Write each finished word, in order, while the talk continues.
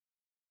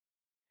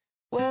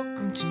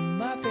Welcome to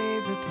my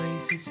favorite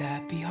place, it's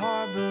Happy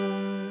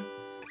Harbor.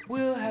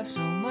 We'll have so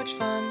much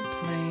fun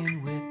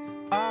playing with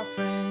our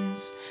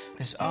friends.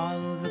 There's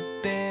Arlo the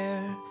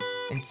bear,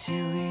 and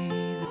Tilly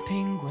the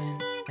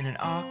penguin, and an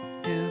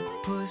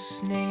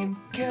octopus named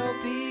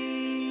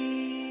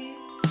Kelby.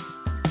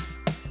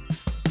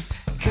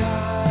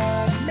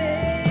 God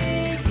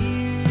made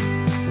you,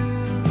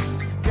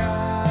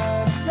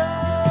 God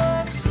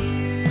loves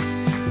you,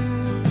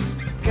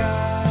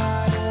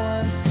 God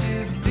wants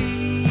to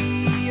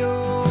be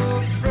your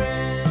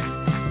friend.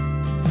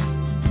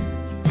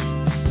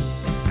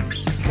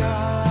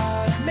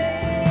 God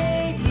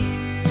made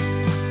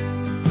you,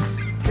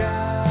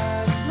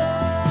 God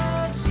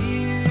loves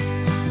you,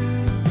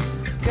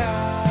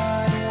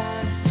 God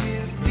wants to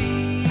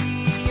be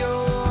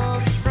your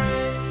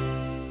friend.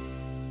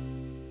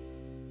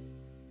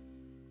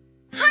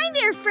 Hi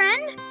there,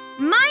 friend.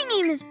 My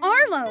name is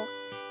Arlo.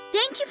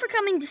 Thank you for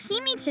coming to see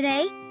me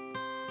today.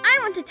 I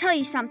want to tell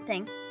you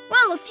something.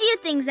 Well, a few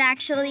things,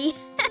 actually.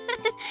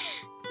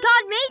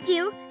 God made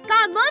you,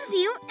 God loves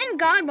you, and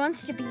God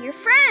wants to be your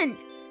friend.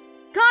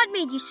 God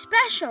made you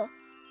special,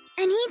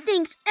 and He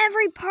thinks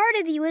every part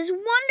of you is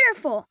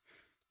wonderful.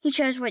 He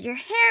chose what your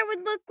hair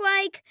would look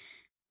like.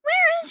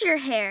 Where is your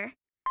hair?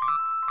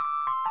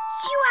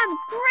 You have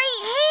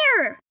great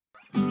hair!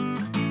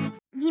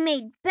 He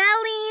made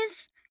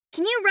bellies.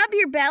 Can you rub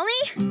your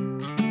belly?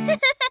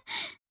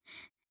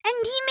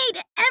 And He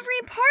made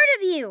every part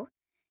of you.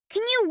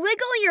 Can you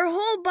wiggle your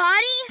whole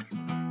body?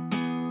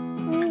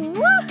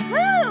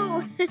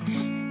 Woohoo!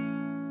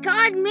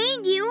 God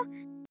made you,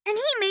 and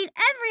He made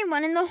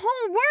everyone in the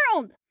whole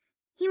world.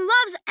 He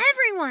loves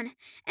everyone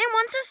and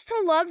wants us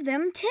to love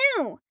them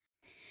too.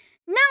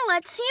 Now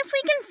let's see if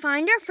we can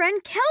find our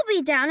friend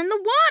Kelby down in the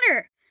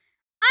water.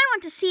 I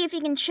want to see if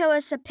he can show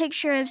us a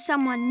picture of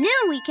someone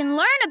new we can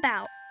learn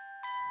about.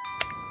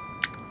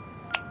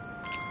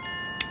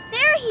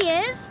 There he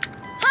is.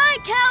 Hi,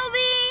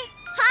 Kelby.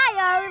 Hi,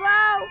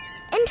 Arlo.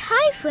 And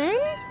hi,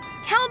 friend.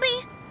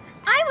 Kelby,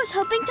 I was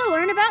hoping to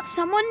learn about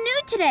someone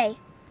new today.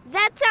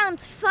 That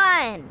sounds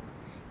fun.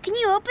 Can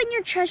you open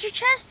your treasure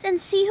chest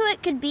and see who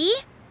it could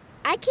be?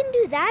 I can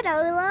do that,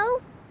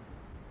 Arlo.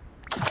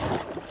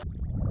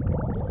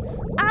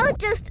 I'll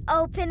just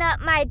open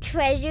up my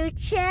treasure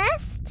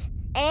chest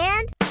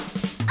and...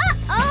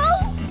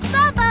 Uh-oh!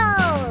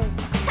 Bubbles!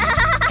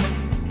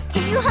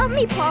 Can you help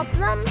me pop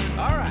them?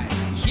 All right,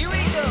 here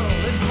we go.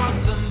 Let's pop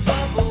some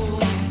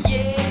bubbles.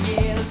 Yeah,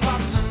 yeah, let's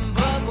pop some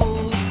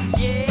bubbles.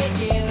 Yeah,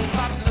 yeah, let's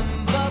pop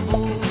some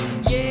bubbles.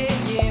 Yeah,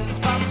 yeah, let's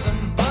pop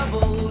some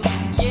bubbles.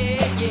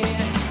 Yeah,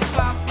 yeah.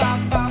 Pop, pop,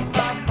 pop,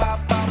 pop, pop,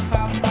 pop,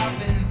 pop,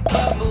 poppin'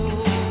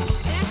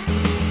 bubbles.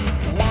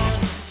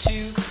 1,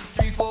 2,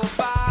 3, 4,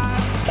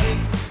 5,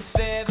 6,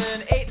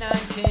 7, 8, 9,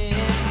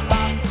 10.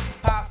 Pop,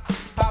 pop,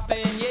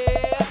 poppin',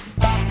 yeah.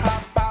 Pop,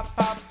 pop, pop,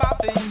 pop,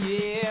 poppin',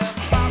 yeah.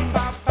 Pop,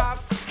 pop, pop,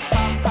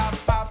 pop, pop,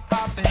 pop,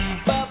 poppin'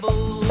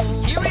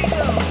 bubbles. Here we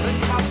go. Let's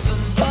pop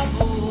some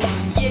bubbles.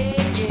 Yeah,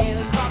 yeah.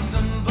 Let's pop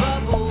some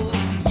bubbles.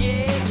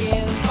 Yeah,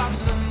 yeah. Let's pop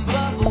some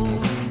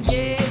bubbles.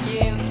 Yeah,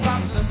 yeah. Let's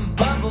pop some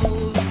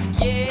bubbles.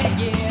 Yeah,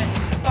 yeah.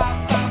 Pop,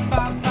 pop,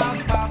 pop, pop,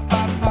 pop,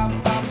 pop, pop,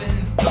 poppin'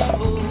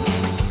 bubbles.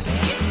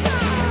 It's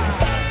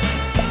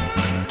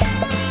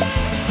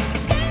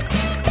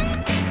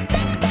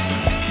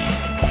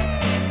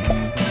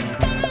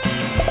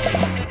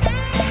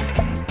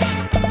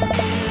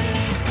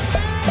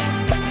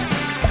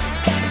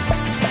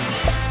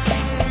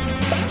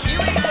Here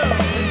we go.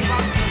 Let's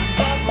pop some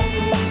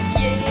bubbles.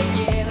 Yeah,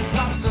 yeah. Let's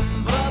pop some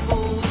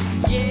bubbles.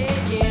 Yeah,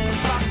 yeah.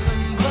 Let's pop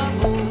some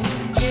bubbles.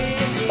 Yeah,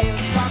 yeah.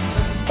 Let's pop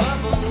some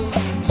bubbles.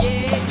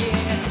 Yeah,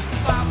 yeah.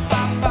 Pop,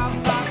 pop, pop,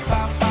 pop,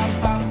 pop, pop,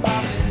 pop,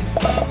 poppin'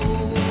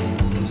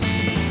 bubbles.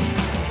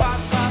 Pop,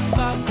 pop,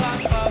 pop, pop,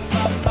 pop,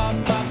 pop, pop,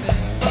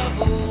 poppin'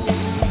 bubbles.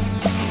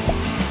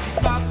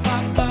 Pop,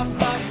 pop, pop,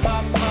 pop,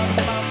 pop, pop,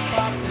 pop,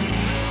 poppin'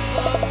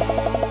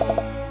 bubbles.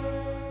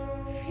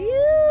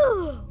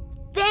 Phew!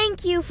 Thank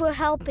you for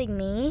helping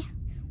me.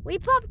 We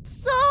popped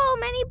so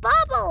many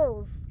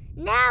bubbles.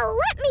 Now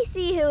let me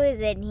see who is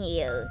in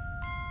here.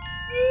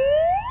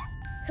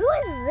 Who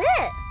is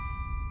this?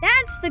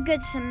 That's the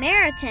Good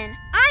Samaritan.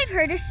 I've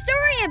heard a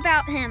story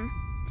about him.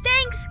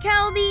 Thanks,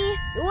 Kelby.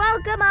 You're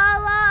welcome,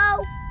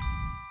 Arlo.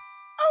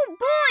 Oh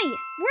boy,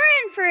 we're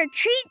in for a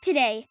treat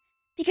today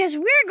because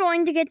we're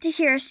going to get to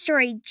hear a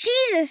story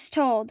Jesus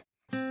told.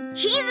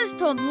 Jesus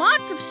told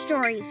lots of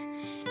stories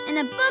in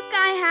a book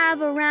I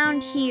have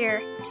around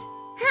here.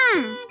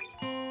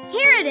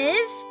 Here it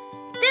is.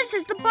 This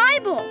is the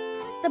Bible.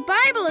 The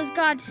Bible is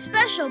God's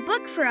special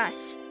book for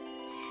us.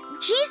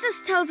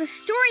 Jesus tells us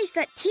stories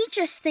that teach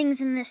us things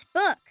in this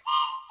book.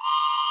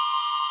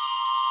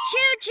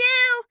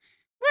 Choo-choo!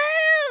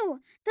 Woohoo!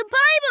 The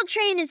Bible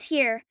train is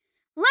here.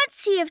 Let's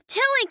see if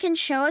Tilly can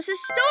show us a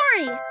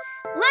story.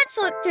 Let's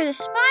look through the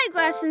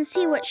spyglass and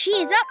see what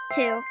she's up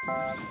to.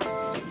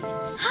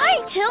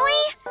 Hi,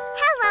 Tilly.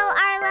 Hello,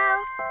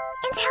 Arlo.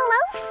 And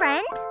hello,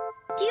 friend.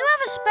 Do you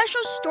have a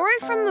special story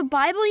from the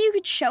Bible you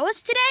could show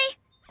us today?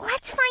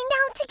 Let's find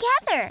out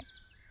together.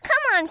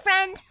 Come on,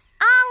 friend.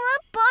 All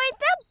aboard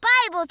the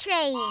Bible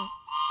train.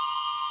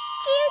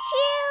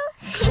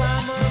 Choo-choo.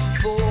 Climb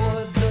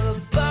aboard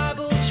the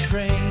Bible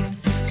train.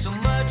 So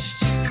much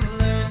to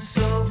learn,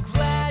 so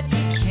glad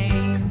you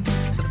came.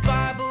 The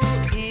Bible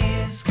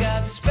is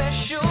God's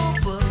special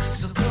book.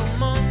 So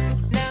come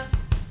on now,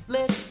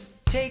 let's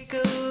take a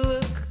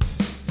look.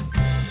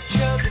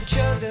 Chugga,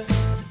 chugga,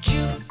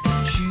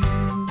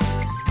 choo-choo.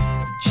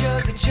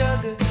 Chugga,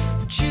 chugga,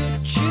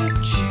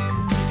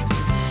 choo-choo-choo.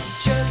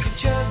 Chugga,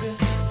 chugga,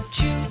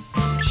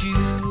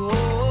 choo-choo.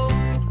 Oh.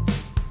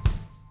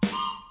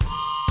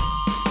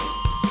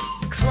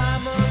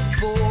 Climb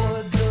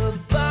aboard the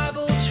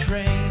Bible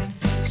train.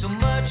 So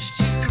much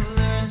to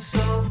learn,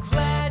 so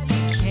glad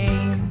you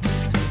came.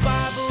 The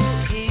Bible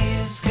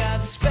is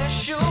God's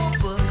special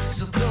book.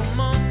 So come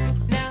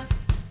on now,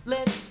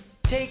 let's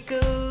take a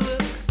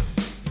look.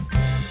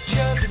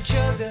 Chugga,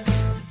 chugga,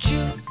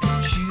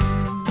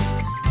 choo-choo.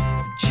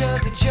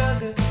 Chugga,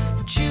 chugga,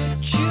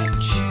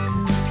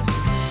 choo-choo-choo.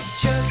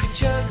 Chugga,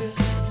 chugga,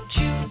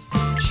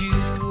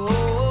 choo-choo.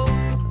 Oh.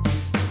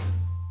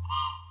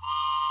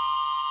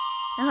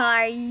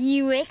 Are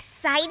you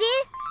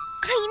excited?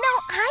 I know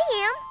I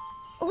am.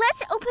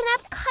 Let's open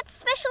up God's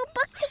special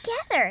book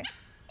together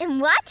and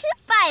watch a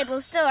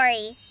Bible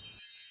story.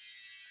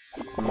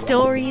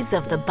 Stories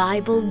of the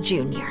Bible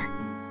Junior.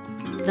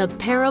 The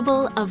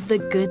Parable of the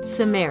Good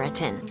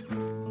Samaritan.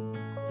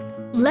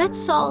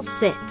 Let's all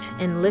sit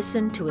and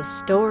listen to a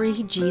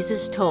story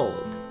Jesus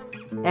told.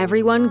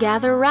 Everyone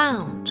gather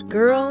round,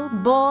 girl,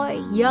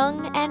 boy,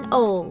 young, and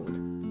old.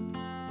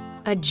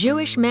 A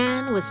Jewish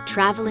man was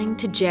traveling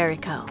to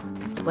Jericho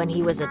when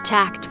he was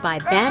attacked by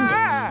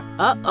bandits.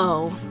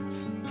 Uh-oh.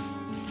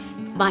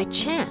 By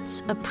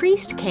chance, a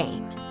priest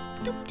came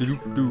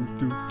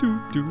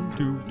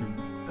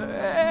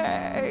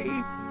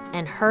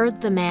and heard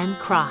the man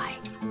cry.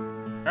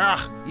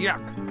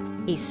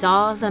 Yuck. He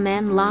saw the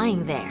man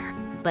lying there,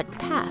 but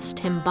passed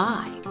him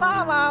by.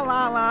 La la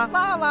la la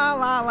la la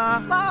la la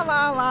la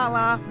la la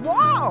la.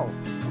 Wow!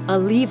 A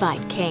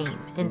Levite came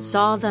and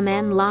saw the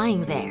man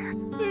lying there,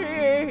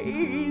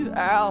 He's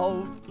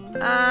out.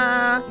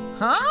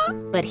 Huh?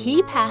 but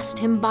he passed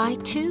him by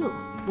too,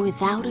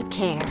 without a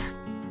care.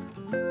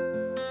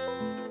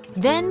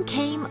 Then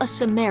came a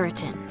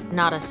Samaritan,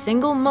 not a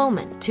single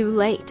moment too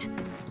late.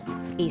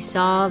 He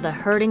saw the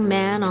hurting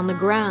man on the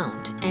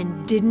ground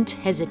and didn't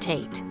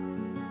hesitate.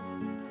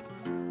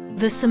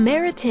 The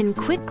Samaritan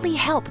quickly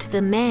helped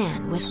the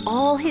man with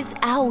all his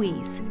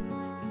owies.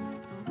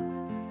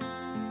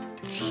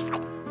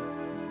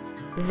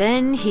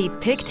 Then he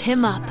picked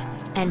him up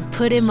and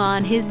put him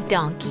on his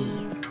donkey.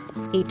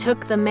 He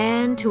took the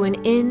man to an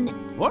inn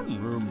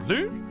One room,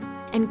 please.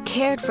 and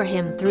cared for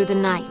him through the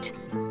night.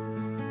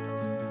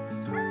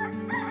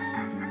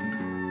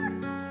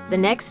 The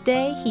next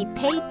day, he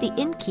paid the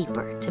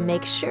innkeeper to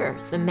make sure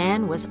the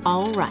man was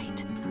all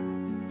right.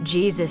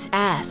 Jesus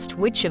asked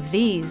which of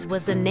these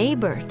was a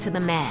neighbor to the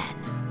man.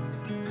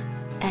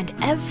 And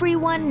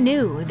everyone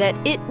knew that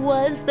it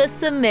was the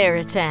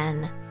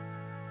Samaritan.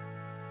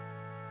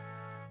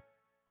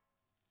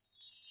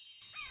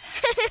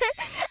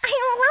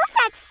 I love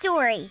that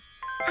story.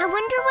 I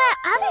wonder what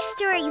other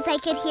stories I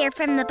could hear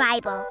from the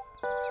Bible.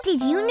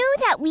 Did you know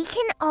that we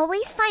can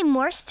always find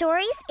more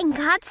stories in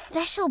God's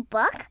special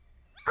book?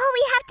 All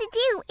we have to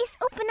do is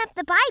open up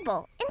the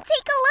Bible and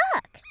take a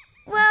look.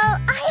 Well,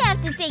 I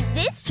have to take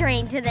this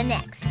train to the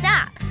next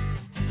stop.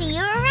 See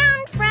you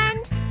around, friend.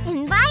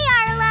 And bye,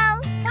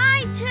 Arlo.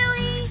 Bye,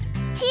 Tilly.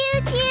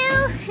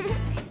 Choo-choo.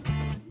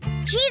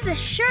 Jesus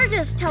sure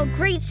does tell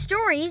great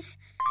stories.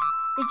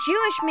 The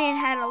Jewish man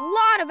had a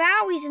lot of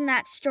owies in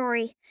that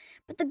story,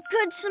 but the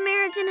Good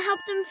Samaritan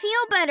helped him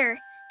feel better.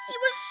 He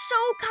was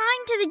so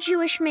kind to the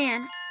Jewish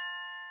man.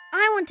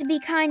 I want to be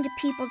kind to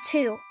people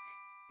too,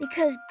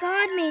 because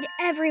God made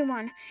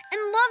everyone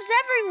and loves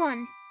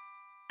everyone.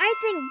 I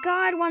think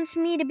God wants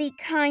me to be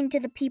kind to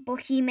the people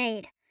He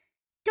made.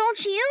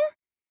 Don't you?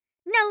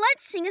 Now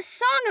let's sing a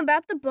song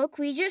about the book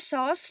we just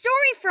saw a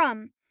story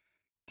from.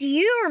 Do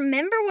you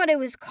remember what it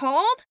was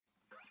called?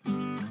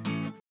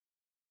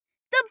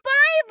 The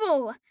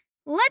Bible!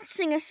 Let's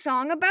sing a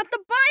song about the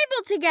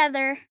Bible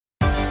together.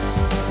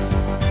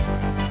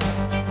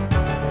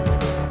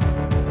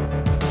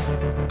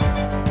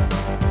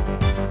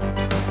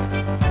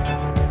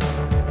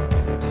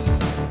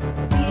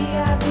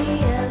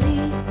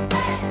 B-I-B-L-E,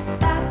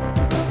 that's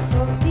the book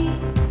for me.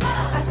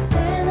 I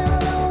stand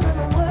alone in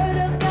the Word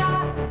of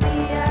God.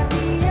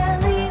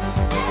 B-I-B-L-E,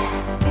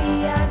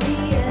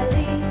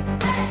 B-I-B-L-E,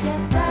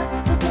 yes,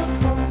 that's the book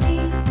for me.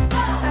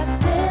 I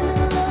stand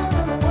alone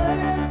in the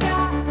Word of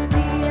God.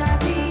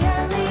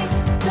 B-I-B-L-E,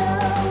 the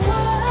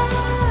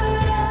Word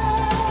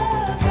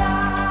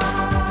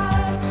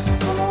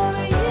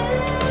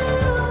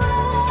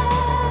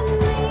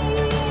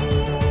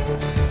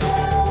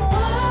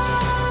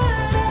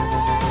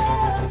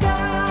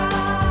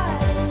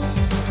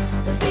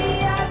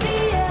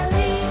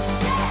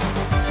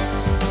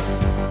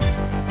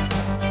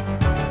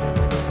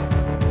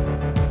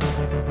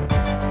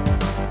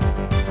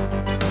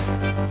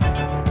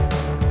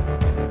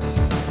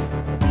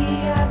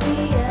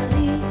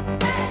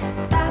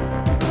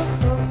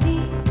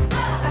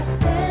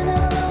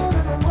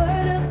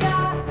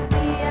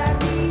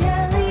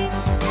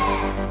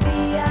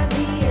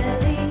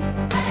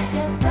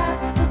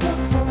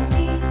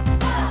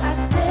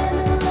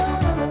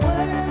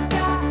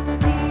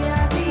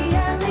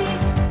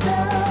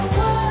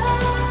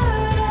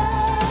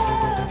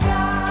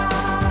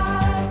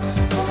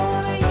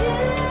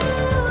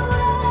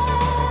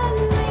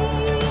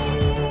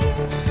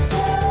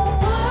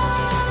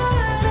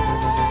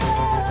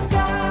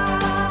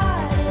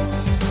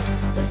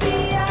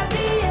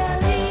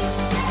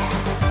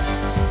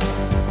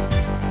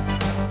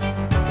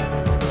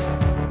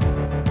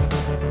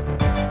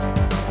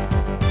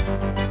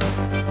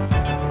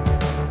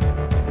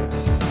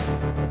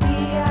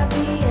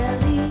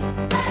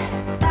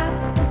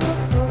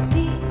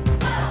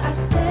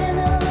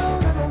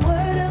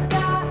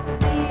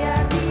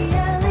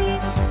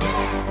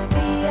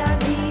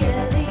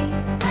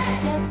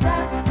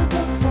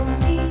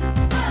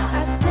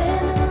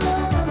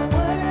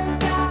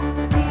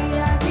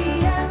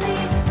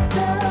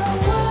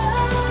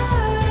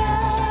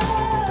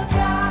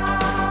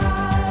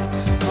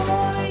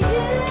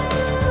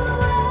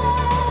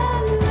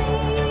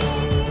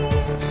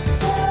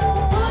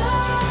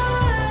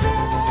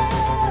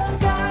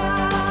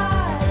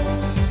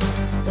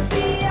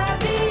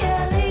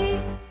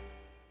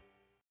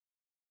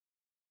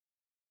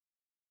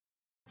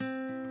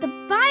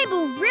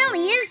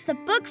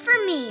book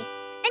for me.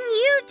 And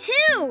you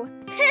too.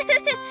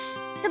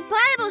 The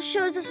Bible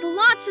shows us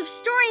lots of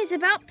stories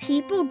about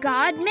people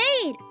God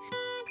made.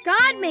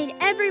 God made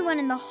everyone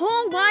in the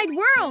whole wide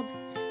world,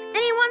 and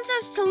He wants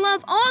us to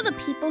love all the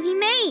people He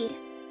made.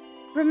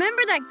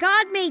 Remember that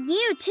God made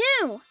you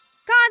too.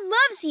 God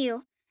loves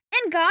you,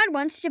 and God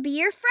wants to be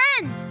your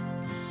friend.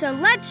 So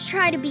let's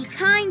try to be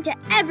kind to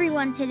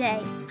everyone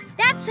today.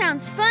 That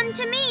sounds fun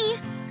to me.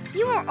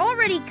 You were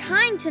already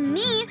kind to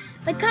me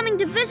by coming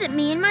to visit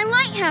me in my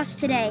lighthouse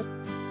today.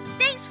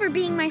 Thanks for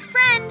being my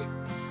friend.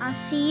 I'll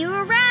see you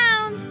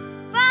around.